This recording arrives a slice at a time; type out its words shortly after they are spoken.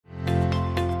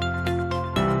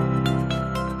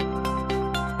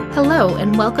Hello,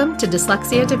 and welcome to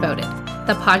Dyslexia Devoted,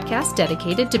 the podcast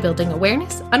dedicated to building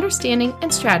awareness, understanding,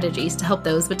 and strategies to help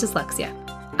those with dyslexia.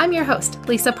 I'm your host,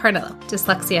 Lisa Parnello,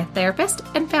 dyslexia therapist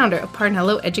and founder of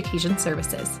Parnello Education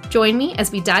Services. Join me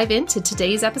as we dive into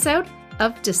today's episode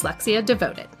of Dyslexia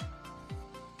Devoted.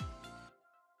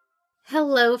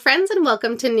 Hello, friends, and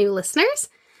welcome to new listeners.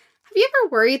 Have you ever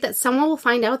worried that someone will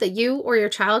find out that you or your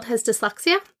child has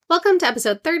dyslexia? Welcome to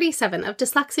episode 37 of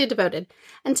Dyslexia Devoted,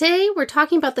 and today we're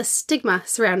talking about the stigma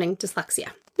surrounding dyslexia.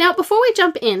 Now, before we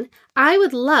jump in, I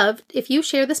would love if you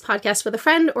share this podcast with a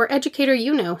friend or educator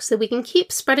you know so we can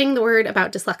keep spreading the word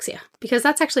about dyslexia, because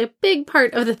that's actually a big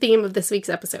part of the theme of this week's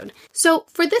episode. So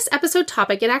for this episode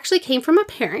topic, it actually came from a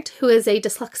parent who is a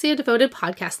Dyslexia Devoted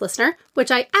podcast listener,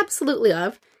 which I absolutely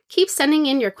love. Keep sending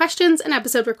in your questions and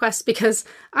episode requests because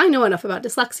I know enough about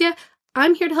dyslexia.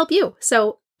 I'm here to help you,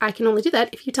 so I can only do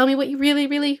that if you tell me what you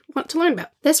really want to learn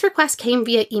about. This request came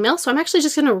via email, so I'm actually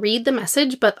just going to read the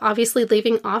message, but obviously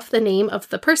leaving off the name of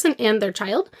the person and their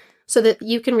child so that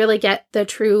you can really get the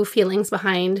true feelings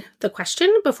behind the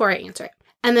question before I answer it.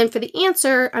 And then for the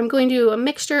answer, I'm going to do a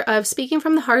mixture of speaking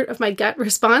from the heart of my gut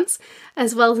response,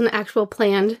 as well as an actual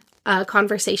planned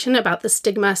conversation about the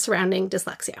stigma surrounding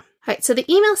dyslexia. All right, so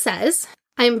the email says,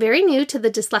 I am very new to the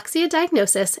dyslexia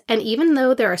diagnosis, and even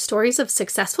though there are stories of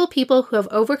successful people who have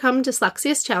overcome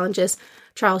dyslexia's challenges,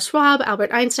 Charles Schwab,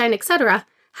 Albert Einstein, etc.,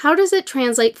 how does it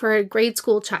translate for a grade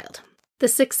school child? The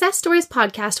Success Stories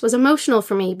podcast was emotional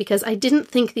for me because I didn't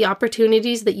think the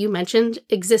opportunities that you mentioned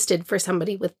existed for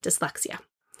somebody with dyslexia.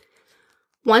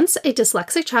 Once a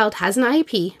dyslexic child has an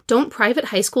IEP, don't private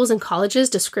high schools and colleges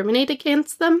discriminate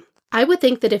against them? I would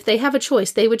think that if they have a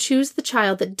choice, they would choose the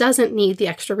child that doesn't need the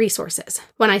extra resources.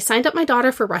 When I signed up my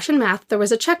daughter for Russian math, there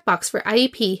was a checkbox for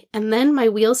IEP, and then my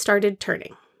wheels started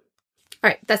turning. All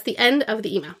right, that's the end of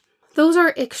the email. Those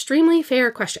are extremely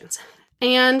fair questions.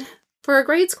 And for a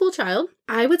grade school child,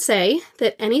 I would say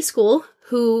that any school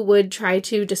who would try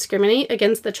to discriminate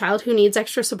against the child who needs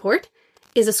extra support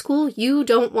is a school you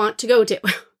don't want to go to.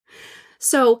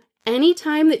 So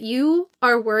anytime that you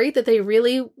are worried that they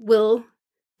really will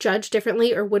judge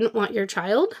differently or wouldn't want your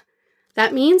child,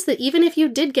 that means that even if you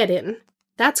did get in,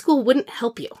 that school wouldn't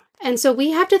help you. And so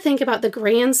we have to think about the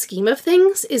grand scheme of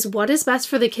things is what is best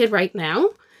for the kid right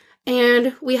now.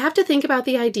 And we have to think about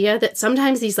the idea that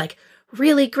sometimes these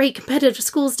really great competitive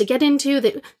schools to get into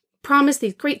that promise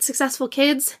these great successful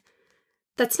kids,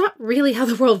 that's not really how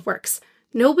the world works.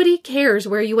 Nobody cares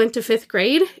where you went to 5th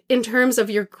grade in terms of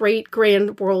your great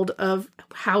grand world of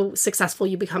how successful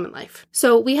you become in life.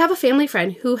 So we have a family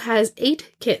friend who has 8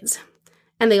 kids,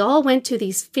 and they all went to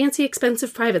these fancy,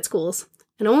 expensive private schools,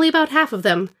 and only about half of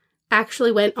them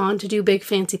actually went on to do big,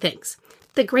 fancy things.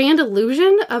 The grand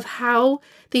illusion of how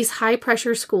these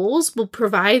high-pressure schools will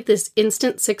provide this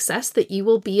instant success that you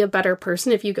will be a better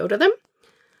person if you go to them.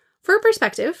 For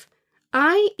perspective,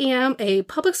 I am a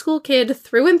public school kid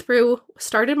through and through,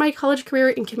 started my college career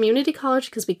in community college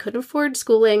because we couldn't afford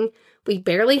schooling. We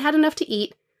barely had enough to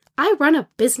eat. I run a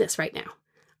business right now.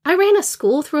 I ran a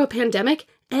school through a pandemic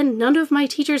and none of my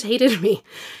teachers hated me.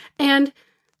 And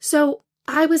so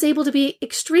I was able to be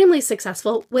extremely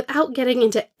successful without getting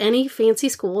into any fancy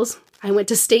schools. I went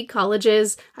to state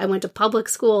colleges, I went to public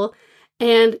school,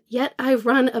 and yet I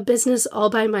run a business all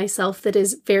by myself that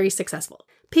is very successful.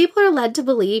 People are led to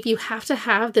believe you have to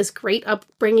have this great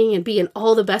upbringing and be in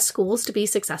all the best schools to be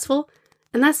successful,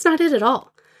 and that's not it at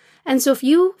all. And so if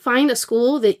you find a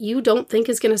school that you don't think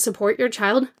is going to support your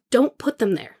child, don't put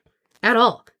them there at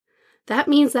all. That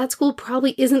means that school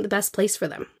probably isn't the best place for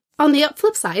them. On the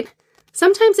flip side,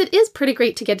 sometimes it is pretty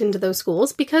great to get into those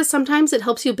schools because sometimes it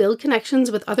helps you build connections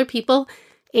with other people,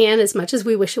 and as much as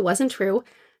we wish it wasn't true,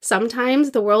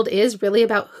 sometimes the world is really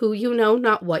about who you know,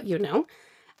 not what you know.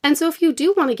 And so if you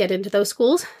do want to get into those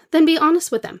schools, then be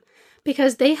honest with them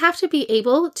because they have to be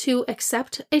able to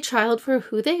accept a child for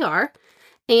who they are.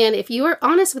 And if you are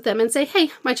honest with them and say, hey,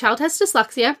 my child has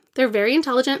dyslexia, they're very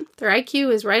intelligent, their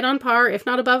IQ is right on par, if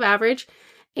not above average,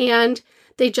 and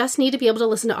they just need to be able to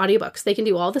listen to audiobooks. They can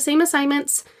do all the same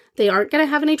assignments. They aren't going to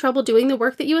have any trouble doing the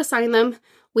work that you assign them.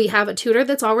 We have a tutor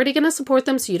that's already going to support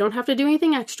them so you don't have to do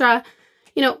anything extra.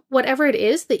 Whatever it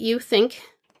is that you think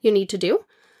you need to do.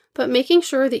 But making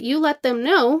sure that you let them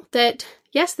know that,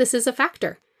 yes, this is a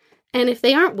factor. And if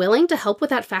they aren't willing to help with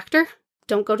that factor,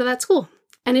 don't go to that school.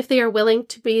 And if they are willing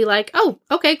to be like, oh,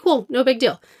 okay, cool, no big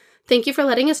deal. Thank you for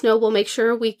letting us know. We'll make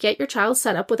sure we get your child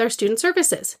set up with our student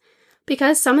services.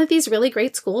 Because some of these really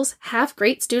great schools have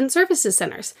great student services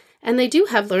centers, and they do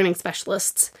have learning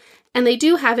specialists. And they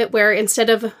do have it where instead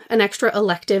of an extra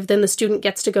elective, then the student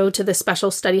gets to go to the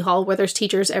special study hall where there's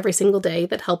teachers every single day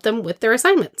that help them with their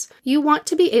assignments. You want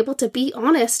to be able to be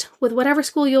honest with whatever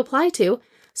school you apply to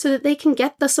so that they can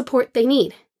get the support they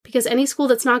need, because any school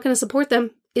that's not going to support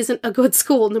them isn't a good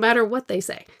school, no matter what they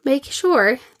say. Make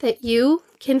sure that you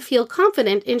can feel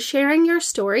confident in sharing your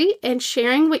story and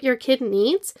sharing what your kid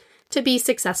needs to be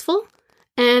successful.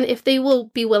 And if they will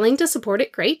be willing to support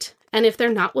it, great. And if they're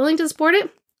not willing to support it,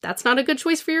 that's not a good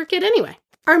choice for your kid anyway.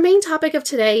 Our main topic of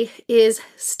today is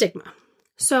stigma.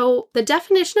 So the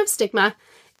definition of stigma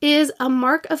is a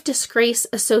mark of disgrace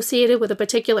associated with a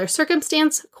particular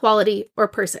circumstance, quality, or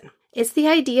person. It's the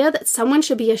idea that someone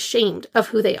should be ashamed of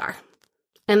who they are.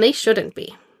 And they shouldn't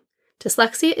be.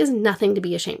 Dyslexia is nothing to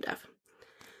be ashamed of.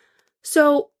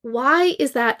 So why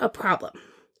is that a problem?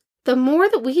 The more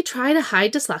that we try to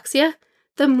hide dyslexia,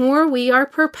 the more we are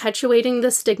perpetuating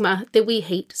the stigma that we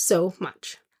hate so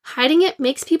much. Hiding it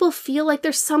makes people feel like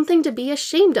there's something to be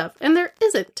ashamed of, and there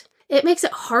isn't. It makes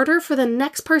it harder for the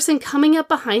next person coming up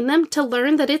behind them to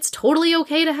learn that it's totally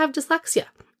okay to have dyslexia.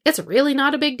 It's really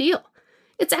not a big deal.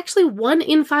 It's actually 1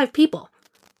 in 5 people.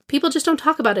 People just don't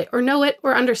talk about it or know it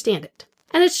or understand it.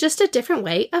 And it's just a different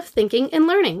way of thinking and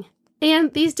learning.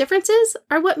 And these differences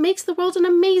are what makes the world an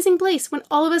amazing place when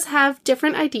all of us have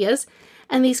different ideas,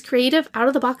 and these creative,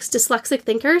 out-of-the-box dyslexic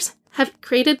thinkers have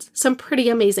created some pretty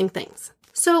amazing things.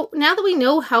 So now that we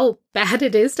know how bad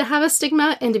it is to have a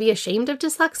stigma and to be ashamed of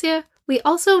dyslexia, we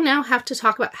also now have to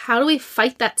talk about how do we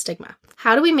fight that stigma?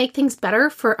 How do we make things better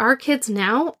for our kids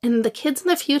now and the kids in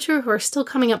the future who are still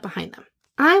coming up behind them?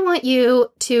 I want you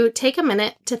to take a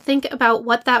minute to think about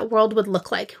what that world would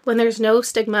look like when there's no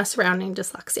stigma surrounding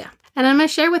dyslexia. And I'm going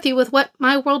to share with you with what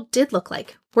my world did look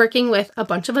like working with a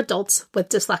bunch of adults with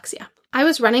dyslexia. I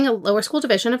was running a lower school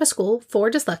division of a school for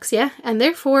dyslexia, and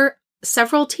therefore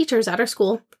several teachers at our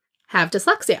school have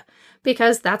dyslexia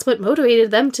because that's what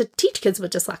motivated them to teach kids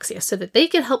with dyslexia so that they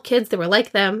could help kids that were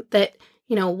like them, that,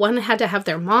 one had to have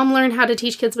their mom learn how to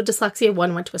teach kids with dyslexia,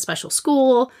 one went to a special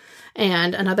school,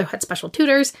 and another had special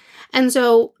tutors. And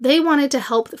so they wanted to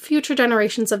help future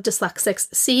generations of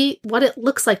dyslexics see what it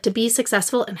looks like to be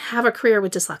successful and have a career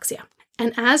with dyslexia.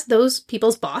 And as those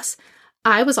people's boss,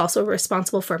 I was also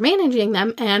responsible for managing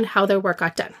them and how their work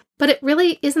got done. But it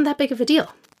really isn't that big of a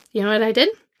deal. You know what I did?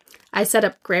 I set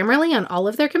up Grammarly on all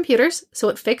of their computers so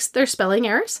it fixed their spelling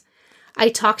errors. I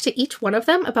talked to each one of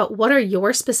them about what are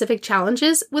your specific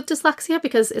challenges with dyslexia,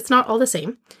 because it's not all the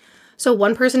same. So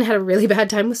one person had a really bad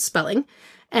time with spelling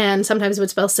and sometimes would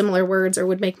spell similar words or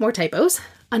would make more typos.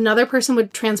 Another person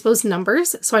would transpose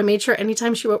numbers, so I made sure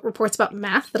anytime she wrote reports about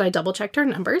math that I double-checked her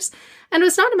numbers. And it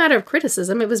was not a matter of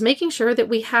criticism, it was making sure that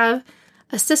we have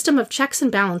a system of checks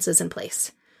and balances in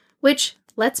place, which,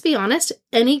 let's be honest,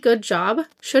 any good job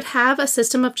should have a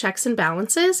system of checks and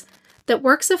balances that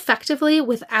works effectively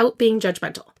without being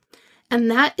judgmental. And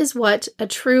that is what a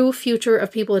true future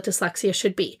of people with dyslexia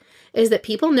should be, is that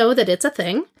people know that it's a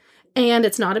thing and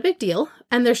it's not a big deal.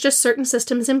 And there's just certain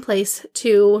systems in place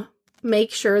to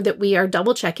make sure that we are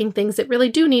double checking things that really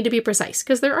do need to be precise,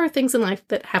 because there are things in life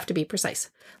that have to be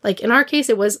precise. Like in our case,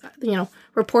 it was,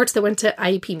 reports that went to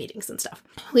IEP meetings and stuff.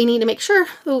 We need to make sure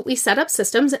that we set up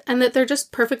systems and that they're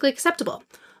just perfectly acceptable.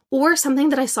 Or something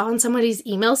that I saw in somebody's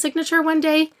email signature one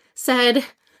day said,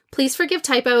 "Please forgive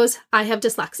typos, I have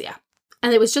dyslexia."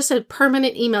 And it was just a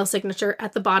permanent email signature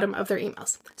at the bottom of their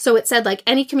emails. So it said,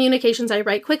 any communications I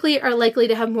write quickly are likely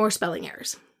to have more spelling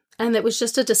errors. And it was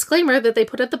just a disclaimer that they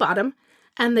put at the bottom,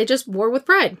 and they just wore with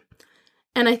pride.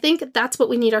 And I think that's what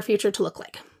we need our future to look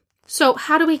like. So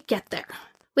how do we get there?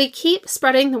 We keep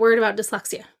spreading the word about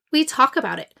dyslexia. We talk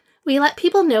about it. We let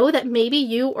people know that maybe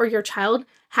you or your child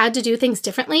had to do things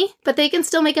differently, but they can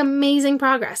still make amazing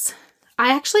progress.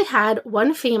 I actually had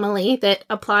one family that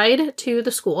applied to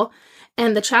the school,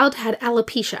 and the child had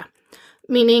alopecia,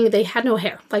 meaning they had no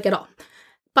hair, at all.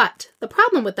 But the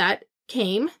problem with that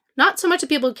came not so much that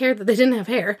people cared that they didn't have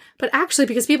hair, but actually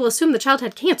because people assumed the child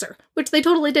had cancer, which they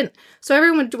totally didn't. So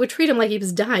everyone would treat him like he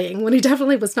was dying when he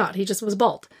definitely was not. He just was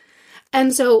bald.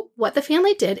 And so what the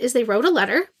family did is they wrote a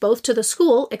letter both to the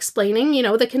school explaining,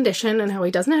 the condition and how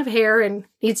he doesn't have hair and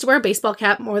needs to wear a baseball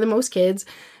cap more than most kids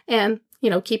and,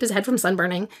 keep his head from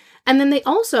sunburning. And then they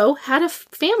also had a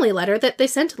family letter that they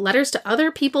sent letters to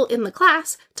other people in the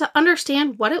class to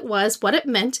understand what it was, what it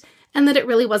meant, and that it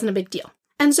really wasn't a big deal.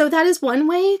 And so that is one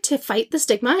way to fight the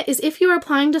stigma, is if you're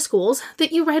applying to schools,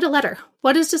 that you write a letter.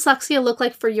 What does dyslexia look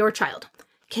like for your child?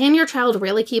 Can your child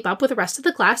really keep up with the rest of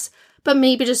the class, but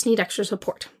maybe just need extra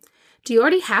support? Do you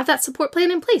already have that support plan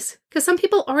in place? Because some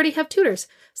people already have tutors.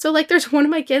 So there's one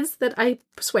of my kids that I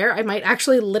swear I might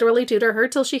actually literally tutor her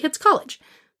till she hits college.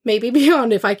 maybe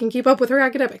beyond if I can keep up with her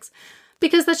academics.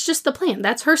 Because that's just the plan.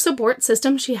 That's her support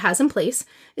system she has in place,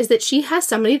 is that she has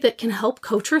somebody that can help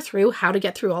coach her through how to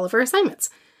get through all of her assignments.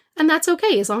 And that's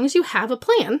okay, as long as you have a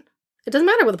plan. It doesn't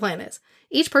matter what the plan is.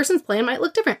 Each person's plan might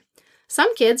look different.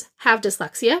 Some kids have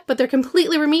dyslexia, but they're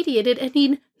completely remediated and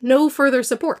need no further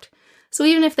support. So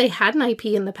even if they had an IP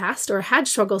in the past or had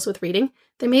struggles with reading,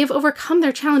 they may have overcome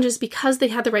their challenges because they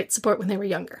had the right support when they were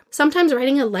younger. Sometimes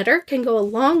writing a letter can go a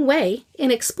long way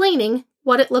in explaining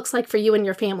what it looks like for you and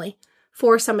your family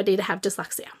for somebody to have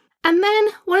dyslexia. And then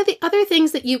one of the other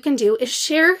things that you can do is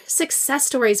share success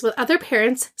stories with other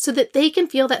parents so that they can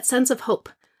feel that sense of hope.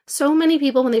 So many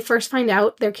people, when they first find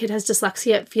out their kid has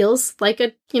dyslexia, it feels like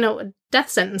a death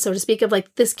sentence, so to speak, of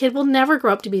like, this kid will never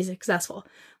grow up to be successful.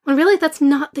 When really that's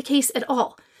not the case at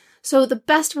all. So the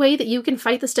best way that you can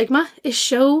fight the stigma is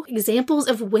show examples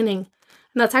of winning.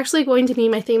 And that's actually going to be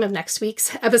my theme of next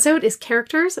week's episode, is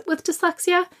characters with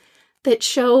dyslexia that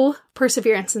show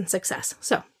perseverance and success.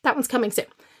 So that one's coming soon.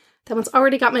 That one's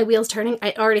already got my wheels turning.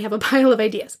 I already have a pile of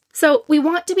ideas. So we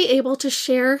want to be able to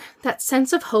share that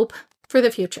sense of hope for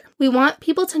the future. We want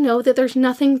people to know that there's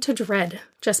nothing to dread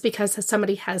just because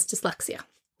somebody has dyslexia.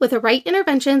 With the right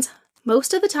interventions,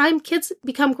 most of the time kids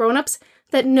become grown-ups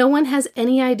that no one has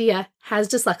any idea has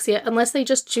dyslexia unless they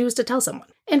just choose to tell someone.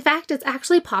 In fact, it's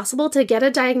actually possible to get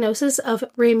a diagnosis of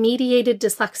remediated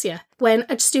dyslexia when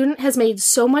a student has made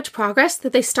so much progress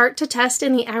that they start to test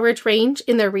in the average range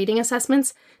in their reading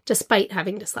assessments despite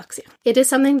having dyslexia. It is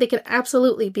something that can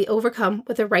absolutely be overcome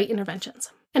with the right interventions.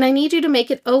 And I need you to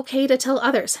make it okay to tell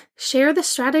others. Share the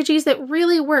strategies that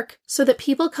really work so that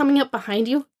people coming up behind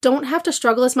you don't have to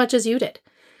struggle as much as you did.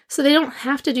 So they don't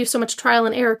have to do so much trial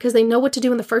and error because they know what to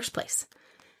do in the first place.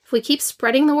 If we keep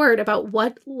spreading the word about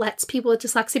what lets people with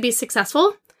dyslexia be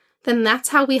successful, then that's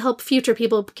how we help future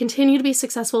people continue to be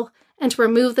successful and to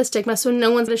remove the stigma so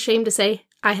no one's ashamed to say,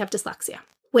 I have dyslexia.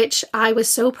 Which I was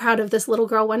so proud of this little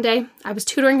girl one day. I was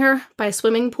tutoring her by a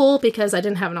swimming pool because I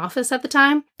didn't have an office at the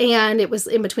time. And it was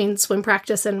in between swim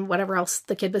practice and whatever else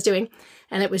the kid was doing.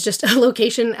 And it was just a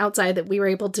location outside that we were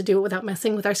able to do it without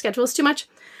messing with our schedules too much.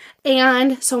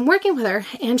 And so I'm working with her,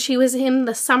 and she was in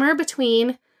the summer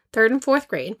between 3rd and 4th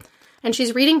grade, and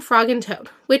she's reading Frog and Toad,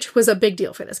 which was a big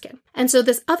deal for this kid. And so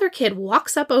this other kid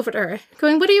walks up over to her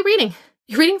going, what are you reading?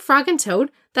 You're reading Frog and Toad?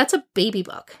 That's a baby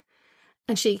book.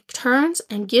 And she turns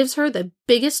and gives her the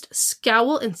biggest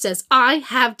scowl and says, I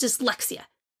have dyslexia.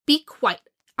 Be quiet.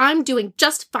 I'm doing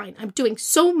just fine. I'm doing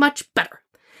so much better.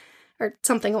 Or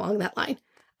something along that line.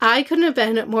 I couldn't have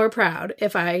been more proud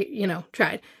if I,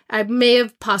 tried. I may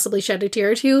have possibly shed a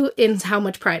tear or two in how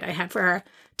much pride I had for her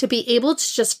to be able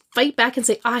to just fight back and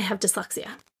say, I have dyslexia.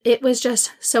 It was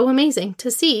just so amazing to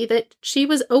see that she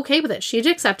was okay with it. She'd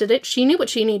accepted it. She knew what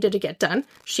she needed to get done.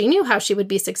 She knew how she would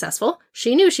be successful.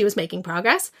 She knew she was making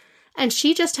progress. And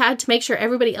she just had to make sure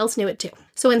everybody else knew it too.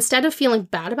 So instead of feeling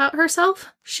bad about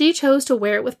herself, she chose to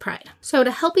wear it with pride. So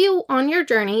to help you on your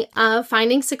journey of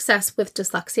finding success with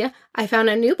dyslexia, I found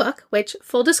a new book, which,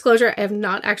 full disclosure, I have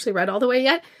not actually read all the way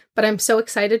yet, but I'm so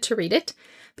excited to read it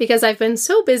because I've been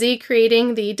so busy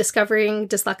creating the Discovering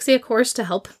Dyslexia course to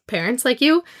help parents like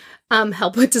you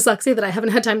help with dyslexia that I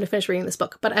haven't had time to finish reading this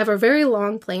book. But I have a very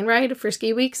long plane ride for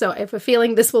ski week, so I have a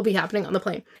feeling this will be happening on the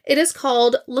plane. It is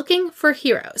called Looking for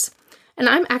Heroes. And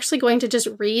I'm actually going to just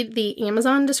read the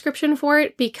Amazon description for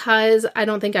it because I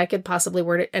don't think I could possibly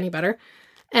word it any better.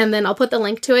 And then I'll put the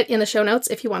link to it in the show notes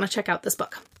if you want to check out this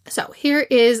book. So here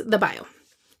is the bio.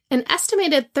 An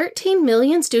estimated 13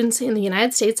 million students in the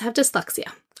United States have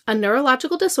dyslexia, a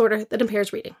neurological disorder that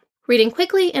impairs reading. Reading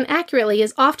quickly and accurately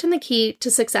is often the key to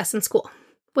success in school.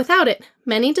 Without it,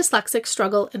 many dyslexics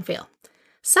struggle and fail.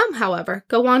 Some, however,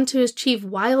 go on to achieve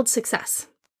wild success.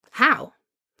 How?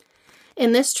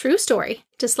 In this true story,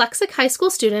 dyslexic high school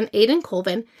student Aiden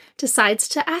Colvin decides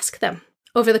to ask them.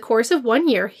 Over the course of 1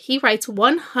 year, he writes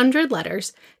 100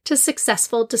 letters to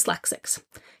successful dyslexics.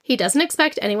 He doesn't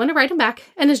expect anyone to write him back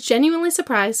and is genuinely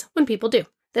surprised when people do.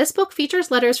 This book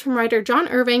features letters from writer John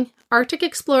Irving, Arctic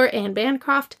explorer Anne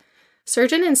Bancroft,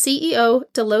 surgeon and CEO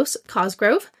Delos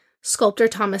Cosgrove, sculptor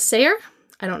Thomas Sayer,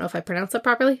 I don't know if I pronounced that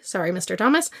properly, sorry Mr.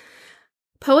 Thomas,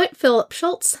 poet Philip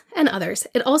Schultz, and others.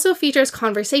 It also features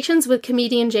conversations with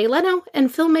comedian Jay Leno and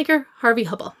filmmaker Harvey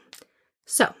Hubble.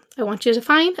 So, I want you to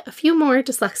find a few more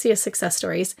dyslexia success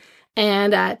stories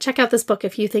and check out this book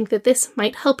if you think that this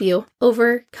might help you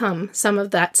overcome some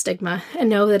of that stigma and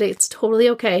know that it's totally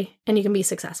okay and you can be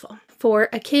successful. For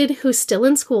a kid who's still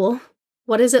in school,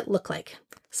 what does it look like?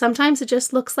 Sometimes it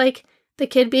just looks like the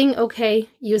kid being okay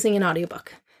using an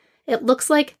audiobook. It looks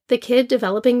like the kid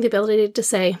developing the ability to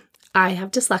say, I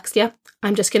have dyslexia.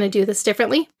 I'm just going to do this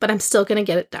differently, but I'm still going to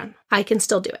get it done. I can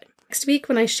still do it. Next week,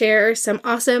 when I share some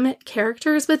awesome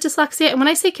characters with dyslexia, and when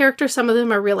I say characters, some of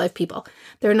them are real life people.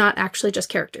 They're not actually just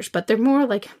characters, but they're more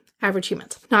like average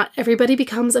humans. Not everybody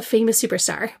becomes a famous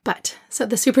superstar, but so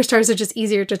the superstars are just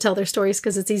easier to tell their stories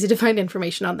because it's easy to find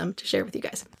information on them to share with you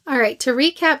guys. All right, to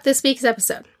recap this week's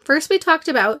episode. First, we talked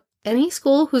about any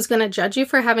school who's going to judge you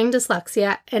for having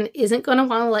dyslexia and isn't going to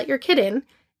want to let your kid in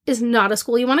is not a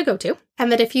school you want to go to.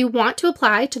 And that if you want to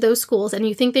apply to those schools and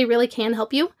you think they really can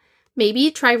help you,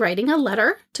 maybe try writing a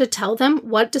letter to tell them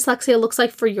what dyslexia looks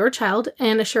like for your child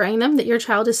and assuring them that your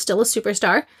child is still a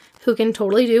superstar who can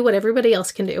totally do what everybody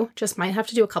else can do, just might have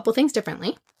to do a couple things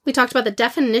differently. We talked about the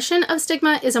definition of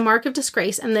stigma is a mark of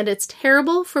disgrace and that it's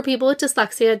terrible for people with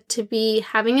dyslexia to be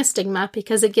having a stigma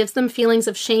because it gives them feelings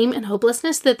of shame and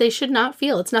hopelessness that they should not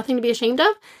feel. It's nothing to be ashamed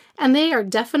of, and they are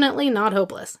definitely not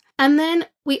hopeless. And then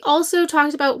we also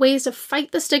talked about ways to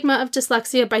fight the stigma of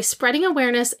dyslexia by spreading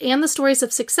awareness and the stories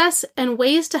of success and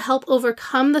ways to help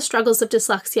overcome the struggles of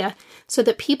dyslexia so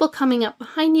that people coming up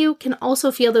behind you can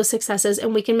also feel those successes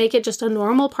and we can make it just a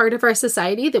normal part of our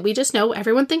society that we just know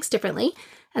everyone thinks differently.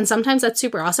 And sometimes that's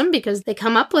super awesome because they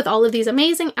come up with all of these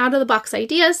amazing out-of-the-box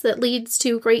ideas that leads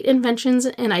to great inventions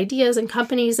and ideas and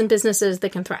companies and businesses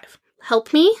that can thrive.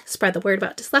 Help me spread the word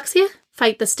about dyslexia,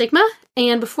 fight the stigma,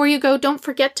 and before you go, don't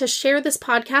forget to share this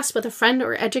podcast with a friend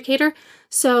or educator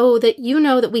so that you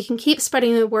know that we can keep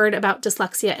spreading the word about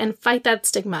dyslexia and fight that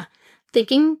stigma.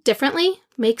 Thinking differently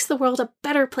makes the world a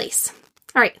better place.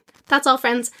 All right, that's all,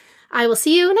 friends. I will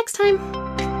see you next time.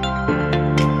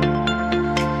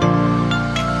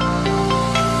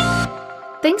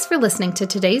 Thanks for listening to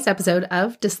today's episode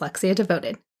of Dyslexia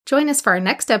Devoted. Join us for our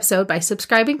next episode by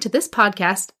subscribing to this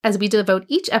podcast as we devote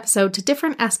each episode to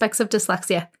different aspects of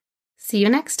dyslexia. See you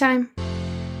next time.